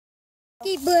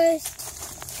Bush.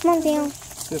 Come on down.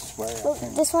 This way. Oh,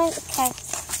 this way? Okay.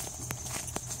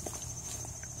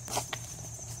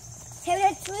 Tell me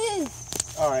the truth.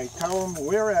 Alright, tell them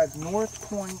we're at North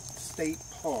Point State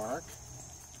Park.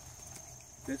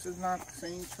 This is not the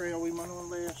same trail we went on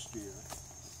last year.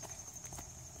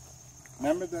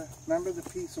 Remember the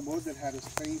piece of wood that had his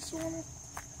face on it?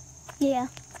 Yeah.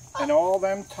 And all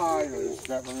them tires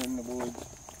that were in the woods.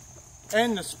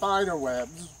 And the spider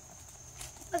webs.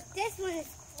 But this one is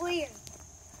clear.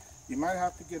 You might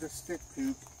have to get a stick,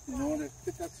 Coop, in order to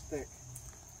get that stick.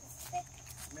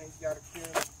 Now you gotta clear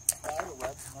the spider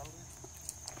webs, remember?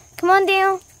 Come on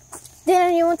down.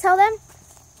 Then you want to tell them?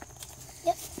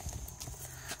 Yep.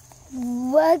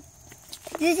 What?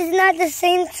 This is not the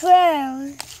same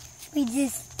trail we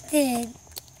just did.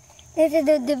 This is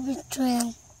a different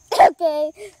trail.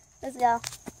 Okay, let's go.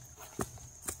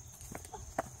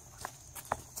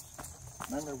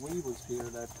 Remember we was here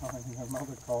that time and your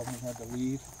mother called me and had to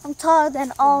leave. I'm taller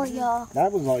than all y'all.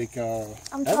 That was like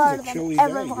I'm that taller was a chilly than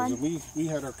day everyone. because we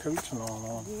had our coats and all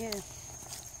on. Yeah.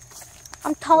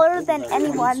 I'm taller than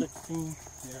anyone. 2016?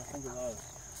 Yeah, I think it was.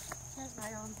 That's my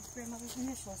grandmother's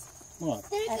initials. What?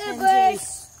 FNG.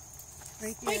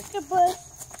 Right there. Take the bush.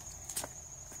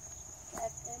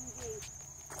 FNG.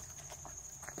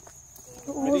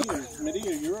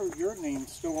 Medea, your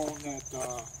name's still on that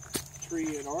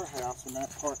tree at our house in that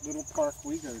little park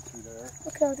we go to there.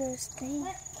 Look at all those things.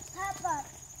 Papa,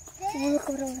 look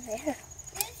over there.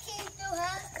 This cave still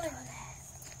has one.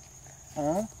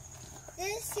 Huh?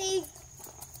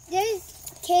 This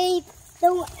cave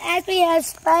don't actually have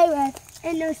spiders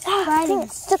and no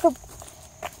spiders.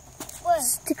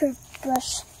 Sticker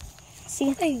brush.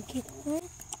 See? Thank you.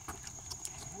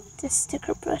 The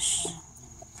sticker brush.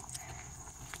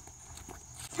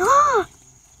 Ah!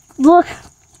 Look.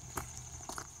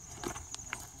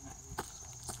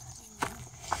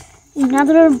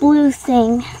 Another blue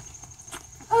thing.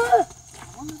 I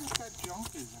wonder if that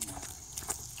junk is in there.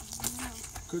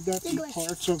 Could that be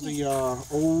parts of the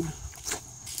old?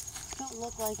 Don't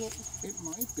look like it. It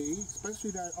might be,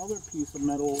 especially that other piece of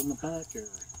metal in the back there.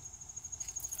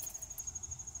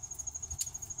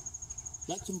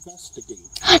 Let's investigate.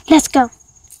 Let's go.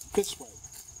 This way.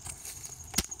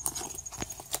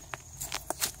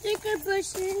 Sticker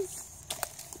bushes.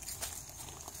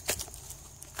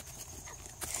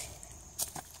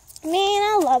 Man,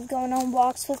 I love going on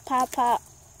walks with Pop.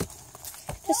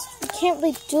 Just we can't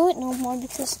really do it no more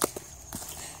because.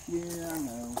 Yeah, I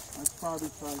know. I probably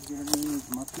try to get him in as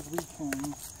much as we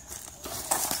can.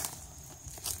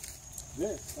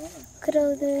 This, Look at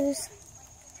all those.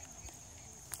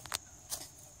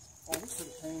 Oh, we could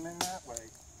have came in that way.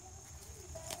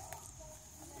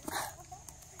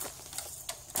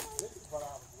 This is what I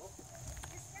was looking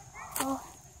at. Oh,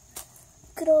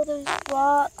 look at all those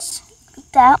rocks. Look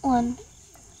at that one.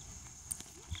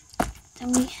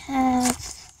 Then we have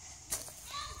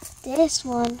this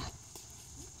one.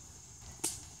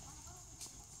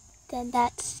 Then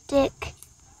that stick.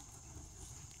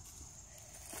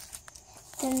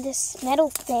 Then this metal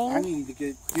thing. I need to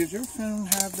get. Does your phone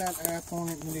have that app on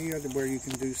it, Medea, where you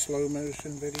can do slow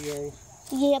motion video?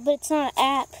 Yeah, but it's not an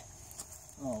app.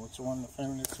 Oh, it's on the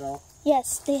phone itself?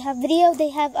 Yes, they have video. They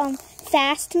have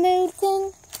fast mode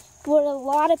thing, where a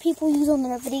lot of people use on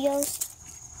their videos.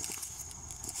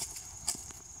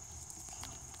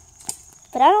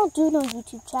 But I don't do no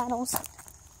YouTube channels.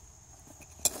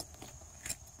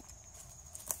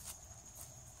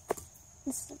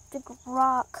 This is a big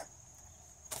rock.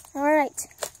 Alright.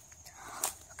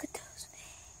 Look at those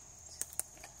veins.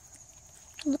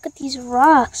 Look at these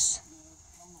rocks.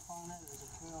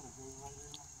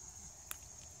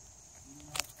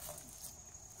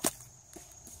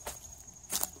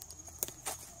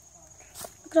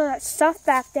 Look at all that stuff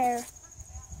back there.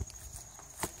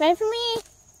 Ready for me?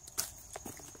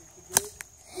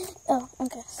 Oh,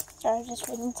 okay. Sorry, I was just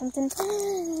reading something.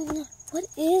 What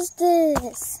is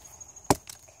this?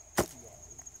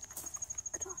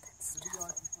 Look at all that stuff.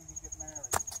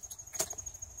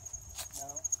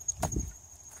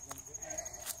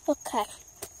 Okay.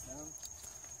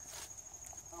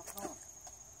 How come?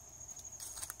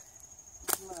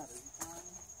 What's the matter? You fine?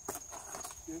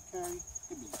 You okay?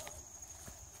 Give me that.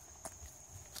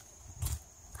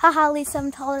 Haha, at least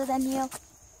I'm taller than you.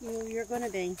 You're gonna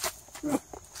be.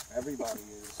 Everybody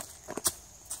is.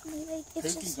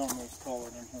 It's Pinky's just, almost taller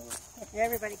than her.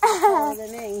 Everybody can taller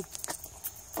than me.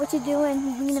 what you doing?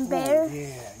 You being a bear? Oh,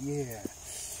 yeah.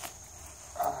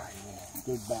 Ah, yeah.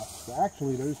 Good best.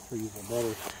 Actually, those trees are better.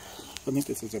 I think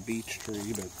this is a beech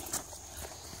tree, but...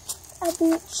 A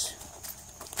beach.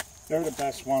 They're the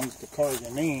best ones to carve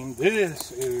your name.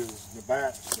 This is the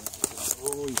back sticker.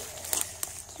 Oh yeah.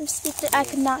 Just see that I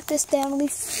can knock this down and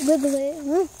wiggle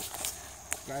it.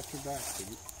 Scratch your back,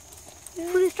 dude.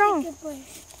 Pretty strong.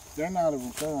 They're not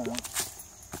even firm.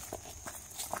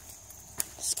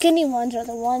 Skinny ones are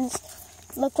the ones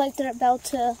that look like they're about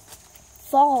to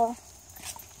fall.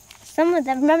 Some of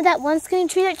them. Remember that one skinny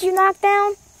tree that you knocked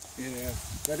down? Yeah,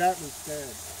 but that was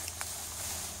dead.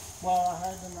 Well,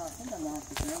 I think I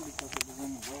knocked it down because it was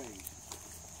in the way.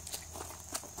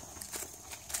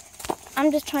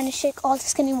 I'm just trying to shake all the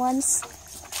skinny ones.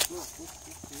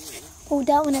 Oh,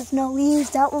 that one has no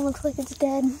leaves. That one looks like it's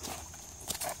dead.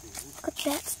 Look at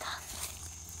that stuff.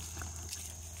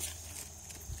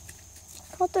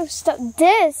 What the stuff?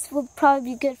 This would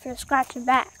probably be good for scratching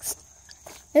backs.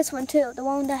 This one too, the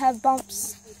one that have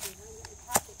bumps.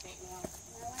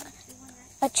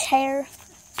 A chair.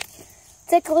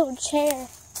 It's like a little chair.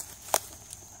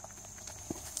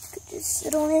 Could just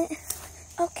sit on it.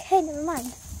 Okay, never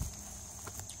mind.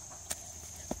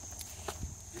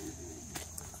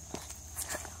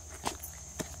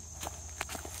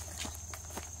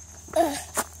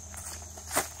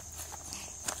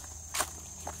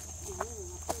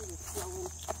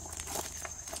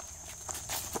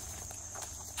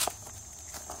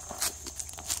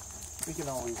 We can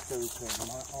always go to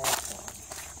my farm.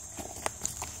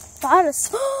 I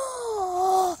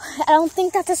don't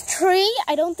think that's a tree.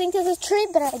 I don't think that's a tree,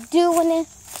 but I do want to.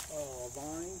 Oh, a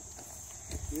vine?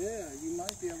 Yeah, you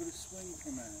might be able to swing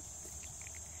from that.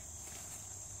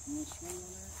 You want to swing on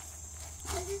that?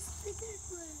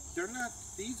 They're not,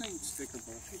 these ain't sticker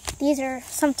bushes. These are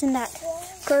something that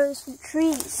grows from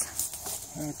trees.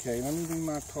 Okay, let me do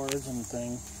my Tarzan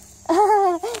thing.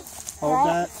 Hold Hold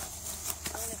that.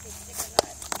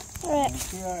 Alright.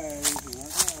 Okay, here I go.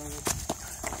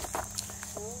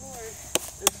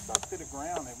 It's stuck to the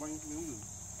ground, it won't move.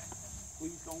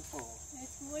 Please don't fall.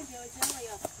 It's wood, though. It's only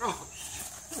a... Oh,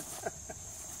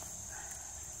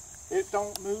 it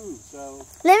don't move, so...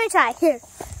 Let me try. Here.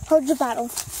 Hold the bottle.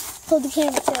 Hold the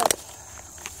camera too.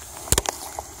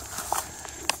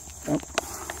 Oh.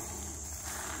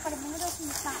 I want to go from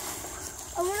the top.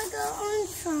 I want to go on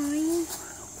sign.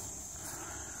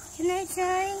 Can I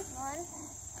try? One.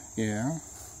 Yeah. I'm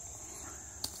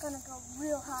going to go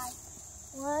real high.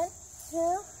 1,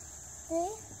 2, 3.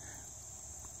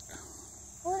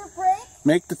 Want to break?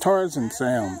 Make the Tarzan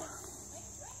sound. 1,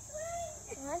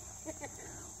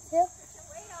 2.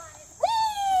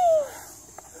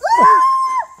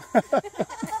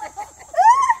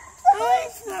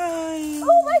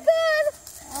 Oh my god!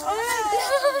 Oh my god!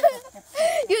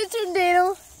 Your turn,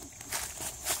 Daniel.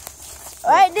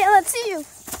 Alright, Daniel, let's see you.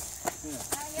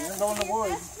 Stand on the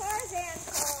wood.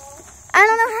 I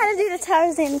don't know how to do the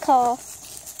Tarzan call.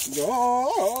 Go.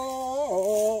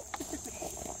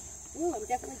 Ooh, I'm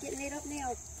definitely getting it up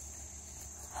now.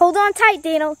 Hold on tight,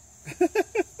 Daniel.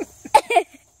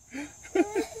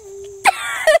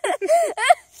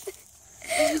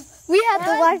 We have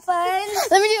the Wi-Fi.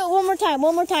 Let me do it one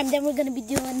more time. Then we're gonna be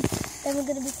continuing.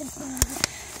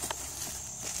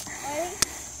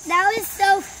 That was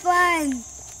so fun.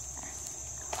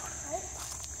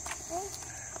 1,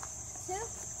 2,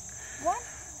 1.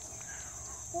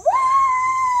 Woo!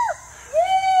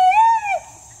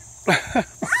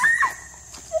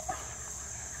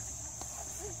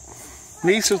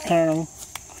 Lisa's turn.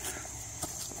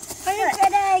 I'm gonna try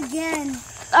that again.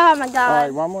 Oh my god. All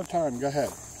right, one more time. Go ahead.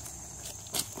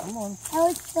 Come on. That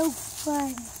was so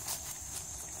fun.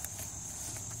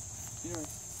 Here.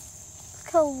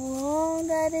 Look how long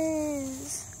that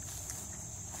is.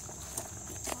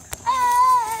 All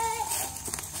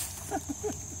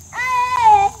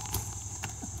right,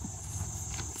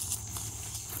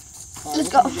 Let's we're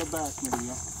go. gonna go back,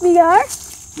 Maria. We are?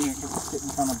 Yeah, because it's getting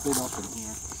kind of big up in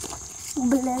here.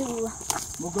 Blue.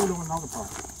 We'll go to another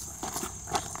part.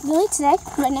 Really today?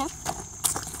 Right now?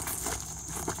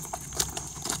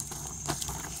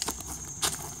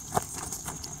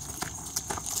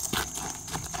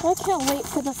 I can't wait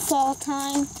for the fall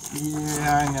time.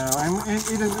 Yeah, I know.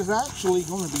 It is actually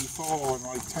going to be fall in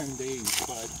like 10 days,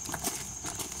 but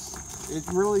it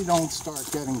really don't start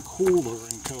getting cooler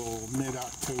until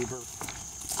mid-October.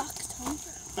 October?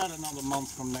 About another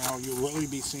month from now, you'll really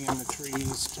be seeing the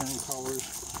trees turn colors.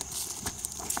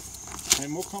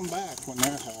 And we'll come back when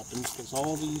that happens, because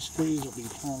all these trees will be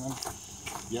turning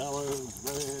yellow,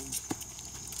 red.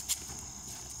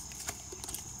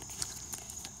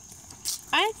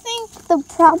 I think the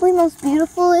probably most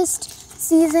beautifulest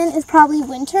season is probably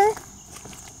winter.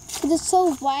 Because it's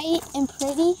so white and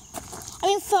pretty. I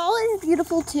mean, fall is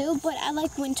beautiful too, but I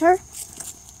like winter.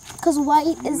 Because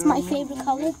white is my favorite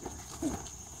color.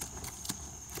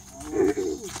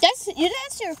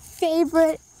 That's your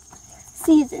favorite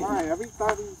season. Right,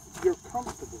 everybody, you're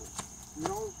comfortable. You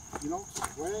don't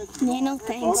sweat. Yeah, no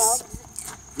thanks.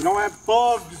 You don't have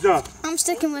bugs. I'm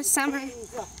sticking with summer.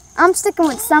 I'm sticking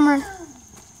with summer.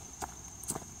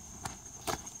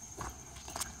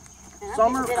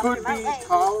 Summer could be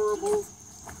tolerable.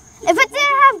 If it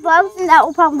didn't have bugs, then that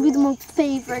would probably be the most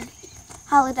favorite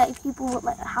holiday. People would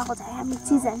like a holiday, I mean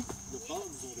season. The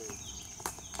bugs are there.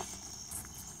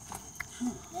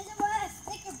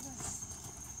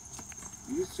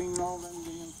 You've seen all them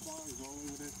damn flies all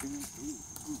over that damn food.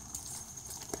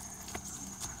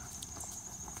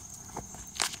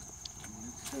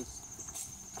 It's just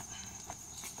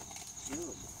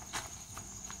terrible.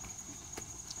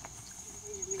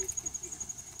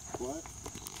 What?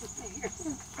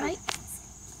 Right?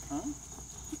 Huh?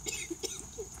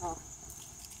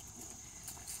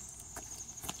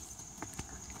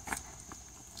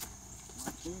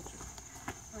 Why can't you?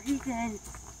 Breathing and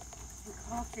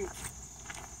coughing.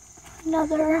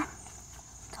 Another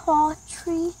tall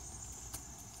tree.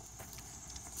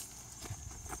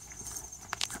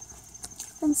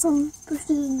 And some bushes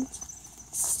and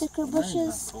sticker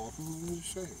bushes. I'm not talking, what did you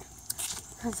say?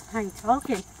 Because I'm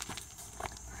talking.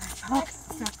 I'm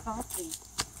not coughing.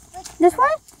 This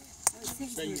one?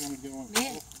 Say you're going to go on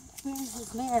Man, where's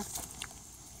his mask?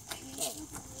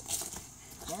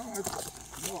 Well,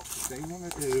 look, they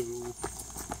want to do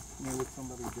what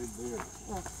somebody did there.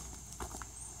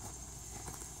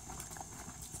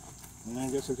 And I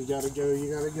guess if you gotta go, you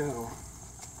gotta go.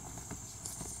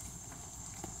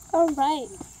 Alright.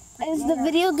 Is the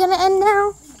video gonna end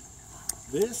now?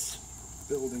 This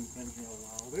building's been here a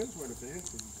while. There's where the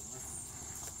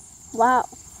bathrooms are. Wow. I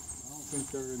don't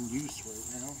think they're in use right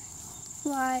now.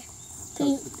 Why?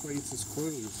 Because the place is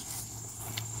closed.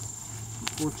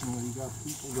 Unfortunately, you got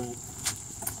people that...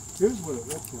 Here's what it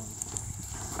looked like.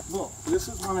 Look, this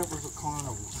is when it was a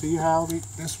carnival. See how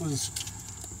this was...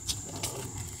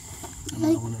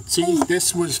 See,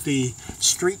 this was the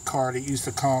streetcar that used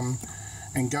to come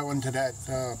and go into that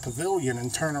pavilion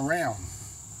and turn around.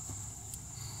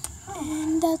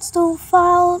 And that's the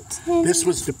fountain. This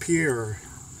was the pier.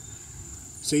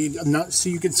 See,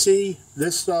 you can see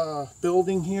this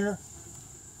building here.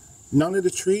 None of the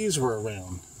trees were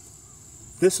around.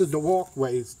 This is the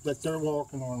walkways that they're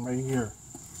walking on right here.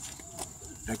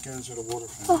 That goes to the water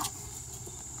fountain. Oh,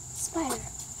 spider.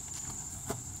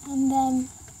 And then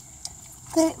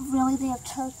they have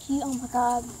turkey. Oh my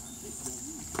god.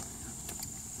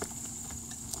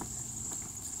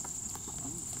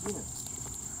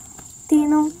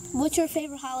 Dino, what's your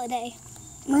favorite holiday?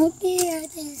 My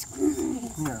favorite is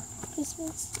Christmas. Yeah.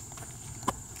 Christmas.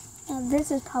 Now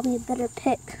this is probably a better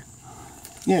pick.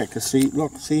 Yeah, because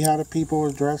see how the people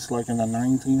were dressed like in the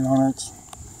 1900s?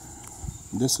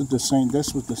 This was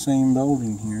the same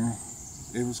building here.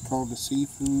 It was called the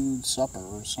Seafood Supper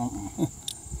or something.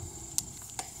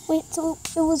 Wait, so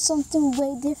it was something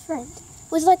way different.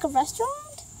 Was it like a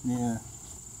restaurant? Yeah.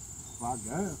 Well, I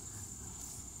guess.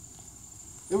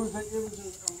 It was an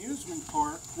amusement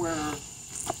park where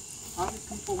other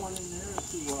people went in there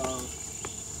to get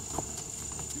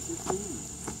food.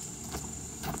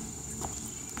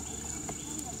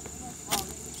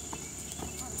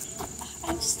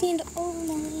 I've seen the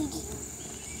overload.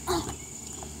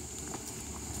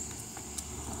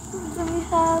 Then we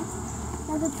have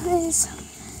another place.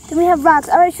 Then we have rocks.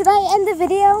 Alright, should I end the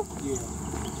video? Yeah.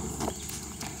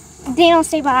 Daniel,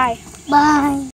 say bye. Bye.